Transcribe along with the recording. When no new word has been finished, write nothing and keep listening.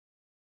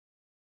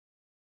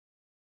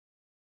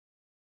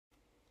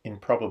In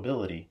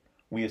probability,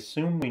 we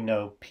assume we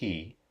know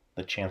p,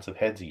 the chance of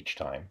heads each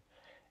time,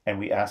 and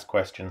we ask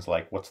questions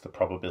like what's the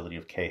probability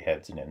of k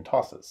heads and n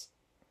tosses?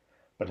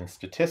 But in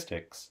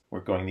statistics,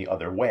 we're going the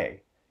other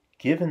way.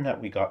 Given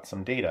that we got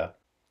some data,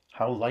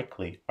 how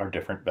likely are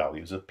different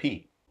values of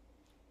p?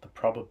 The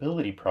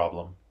probability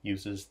problem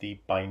uses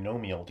the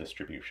binomial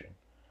distribution.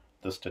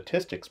 The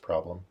statistics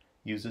problem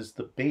uses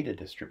the beta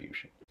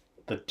distribution.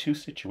 The two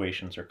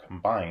situations are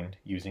combined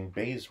using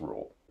Bayes'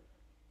 rule.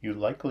 You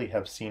likely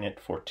have seen it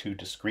for two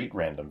discrete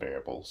random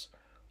variables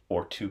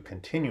or two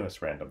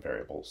continuous random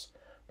variables,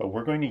 but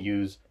we're going to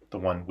use the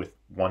one with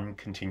one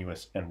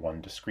continuous and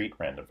one discrete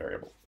random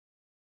variable.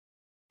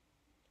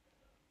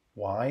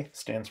 Y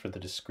stands for the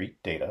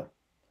discrete data.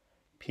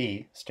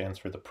 P stands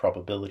for the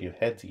probability of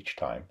heads each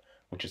time,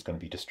 which is going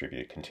to be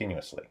distributed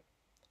continuously.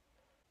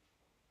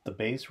 The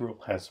Bayes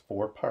rule has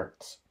four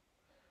parts.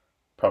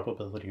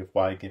 Probability of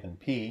y given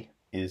p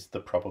is the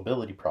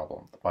probability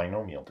problem, the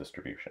binomial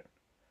distribution.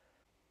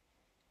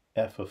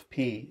 F of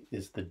p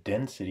is the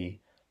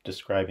density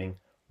describing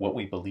what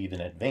we believe in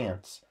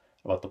advance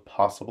about the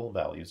possible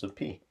values of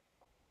p.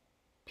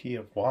 P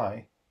of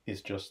y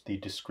is just the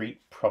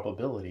discrete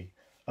probability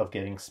of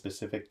getting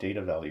specific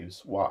data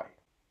values y.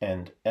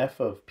 And f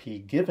of p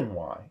given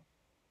y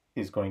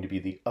is going to be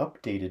the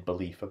updated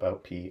belief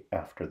about p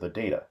after the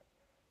data,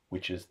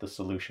 which is the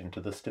solution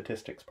to the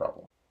statistics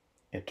problem.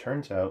 It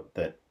turns out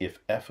that if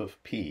f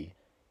of p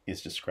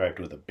is described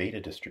with a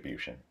beta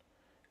distribution,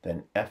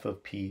 then f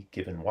of p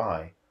given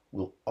y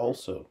will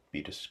also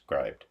be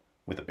described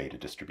with a beta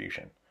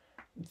distribution.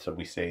 So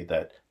we say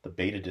that the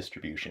beta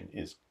distribution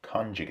is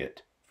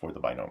conjugate for the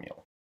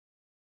binomial.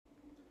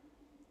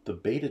 The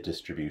beta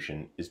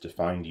distribution is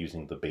defined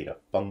using the beta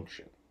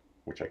function,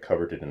 which I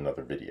covered in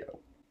another video.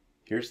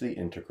 Here's the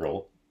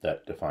integral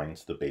that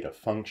defines the beta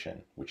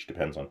function, which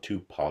depends on two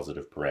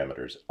positive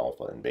parameters,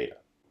 alpha and beta.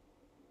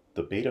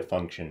 The beta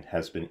function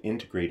has been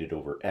integrated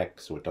over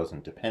x, so it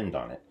doesn't depend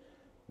on it.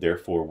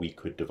 Therefore, we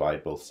could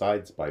divide both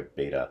sides by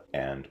beta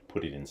and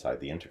put it inside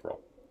the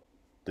integral.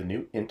 The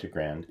new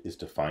integrand is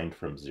defined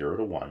from 0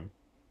 to 1.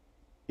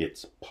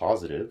 It's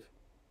positive,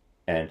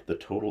 and the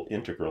total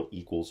integral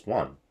equals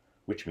 1,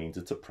 which means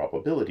it's a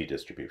probability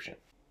distribution.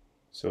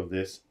 So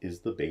this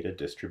is the beta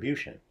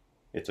distribution.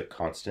 It's a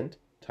constant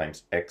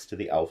times x to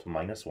the alpha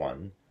minus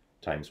 1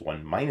 times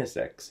 1 minus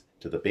x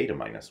to the beta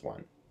minus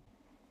 1.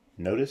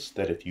 Notice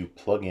that if you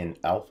plug in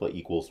alpha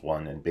equals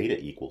 1 and beta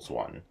equals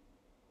 1,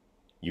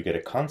 you get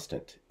a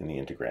constant in the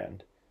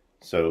integrand.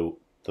 So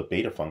the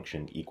beta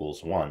function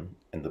equals 1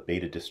 and the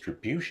beta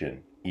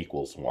distribution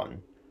equals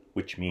 1,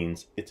 which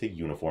means it's a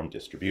uniform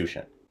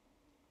distribution.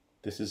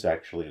 This is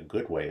actually a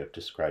good way of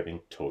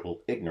describing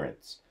total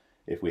ignorance.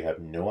 If we have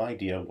no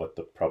idea what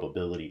the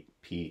probability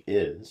p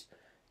is,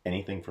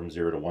 anything from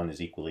 0 to 1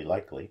 is equally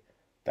likely,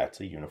 that's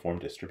a uniform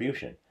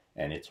distribution,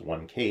 and it's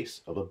one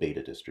case of a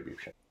beta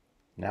distribution.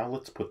 Now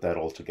let's put that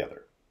all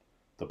together.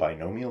 The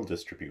binomial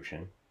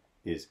distribution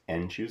is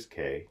n choose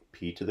k,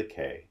 p to the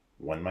k,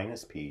 1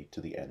 minus p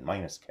to the n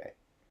minus k.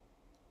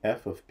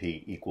 F of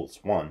p equals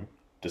 1,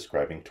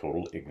 describing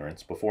total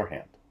ignorance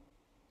beforehand.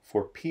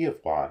 For p of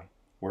y,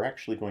 we're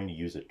actually going to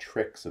use a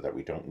trick so that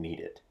we don't need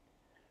it.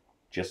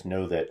 Just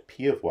know that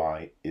p of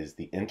y is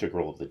the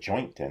integral of the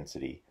joint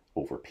density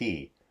over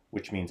p,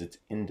 which means it's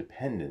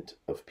independent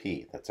of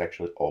p. That's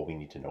actually all we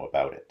need to know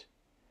about it.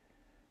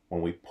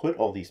 When we put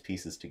all these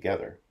pieces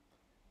together,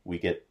 we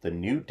get the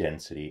new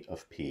density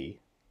of p,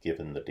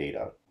 given the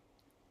data,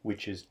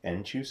 which is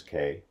n choose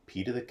k,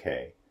 p to the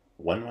k,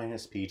 1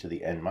 minus p to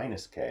the n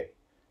minus k,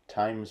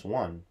 times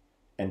 1,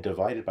 and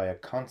divided by a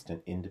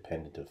constant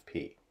independent of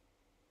p.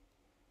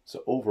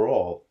 So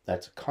overall,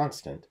 that's a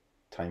constant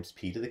times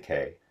p to the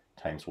k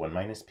times 1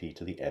 minus p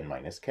to the n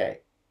minus k.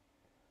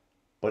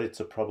 But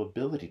it's a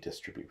probability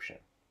distribution.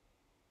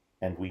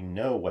 And we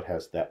know what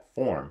has that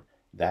form.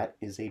 That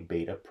is a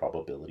beta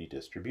probability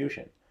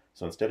distribution.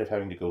 So instead of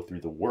having to go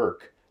through the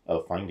work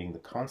of finding the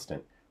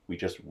constant, we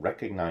just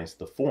recognize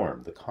the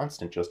form. The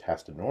constant just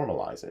has to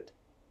normalize it.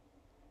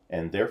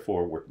 And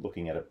therefore, we're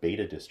looking at a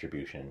beta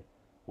distribution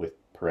with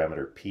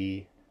parameter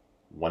p,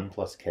 1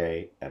 plus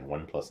k, and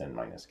 1 plus n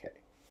minus k.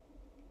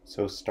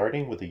 So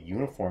starting with a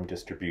uniform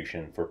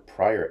distribution for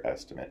prior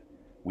estimate,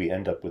 we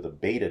end up with a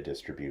beta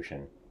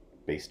distribution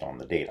based on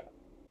the data.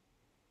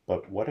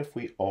 But what if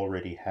we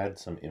already had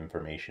some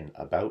information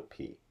about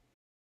p?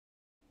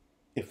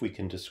 If we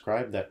can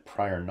describe that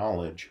prior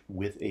knowledge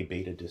with a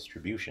beta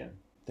distribution,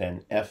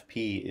 then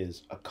fp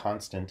is a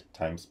constant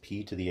times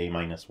p to the a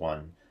minus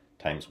 1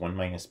 times 1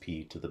 minus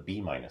p to the b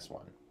minus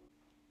 1.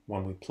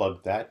 When we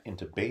plug that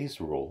into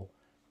Bayes' rule,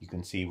 you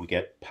can see we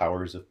get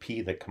powers of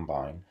p that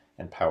combine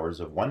and powers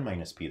of 1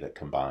 minus p that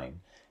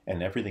combine,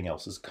 and everything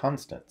else is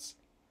constants,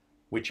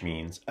 which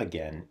means,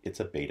 again, it's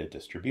a beta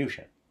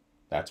distribution.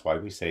 That's why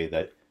we say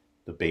that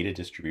the beta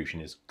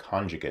distribution is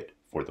conjugate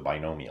for the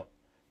binomial.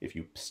 If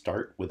you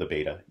start with a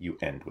beta, you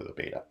end with a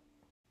beta.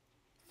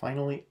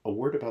 Finally, a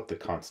word about the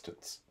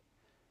constants.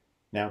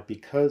 Now,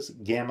 because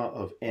gamma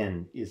of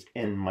n is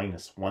n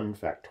minus 1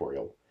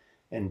 factorial,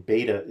 and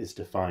beta is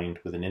defined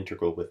with an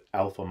integral with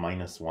alpha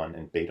minus 1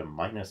 and beta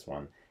minus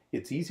 1,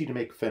 it's easy to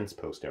make fence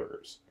post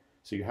errors.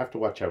 So you have to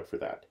watch out for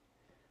that.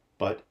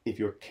 But if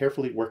you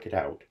carefully work it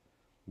out,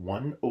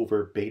 1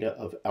 over beta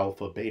of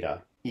alpha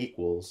beta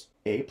equals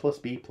a plus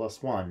b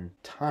plus 1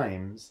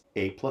 times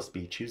a plus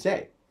b choose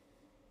a.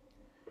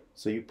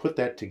 So you put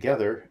that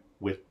together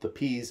with the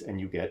p's and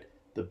you get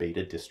the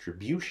beta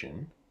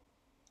distribution,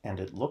 and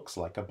it looks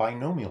like a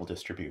binomial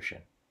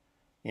distribution.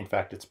 In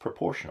fact, it's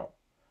proportional,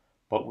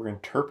 but we're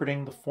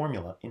interpreting the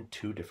formula in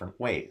two different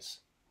ways.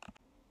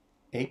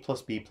 A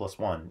plus b plus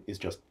 1 is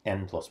just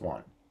n plus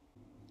 1.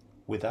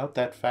 Without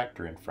that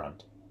factor in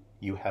front,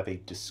 you have a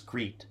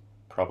discrete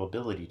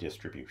probability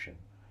distribution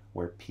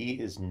where p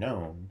is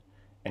known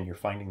and you're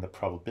finding the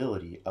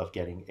probability of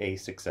getting a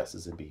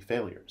successes and b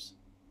failures.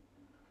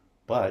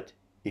 But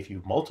if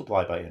you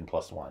multiply by n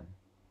plus 1,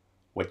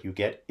 what you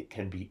get, it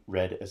can be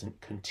read as a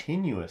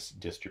continuous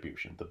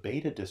distribution, the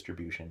beta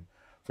distribution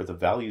for the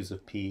values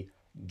of p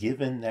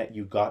given that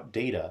you got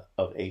data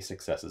of a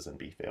successes and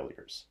b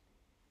failures.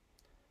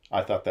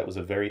 I thought that was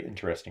a very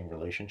interesting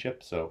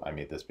relationship, so I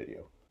made this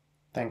video.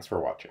 Thanks for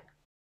watching.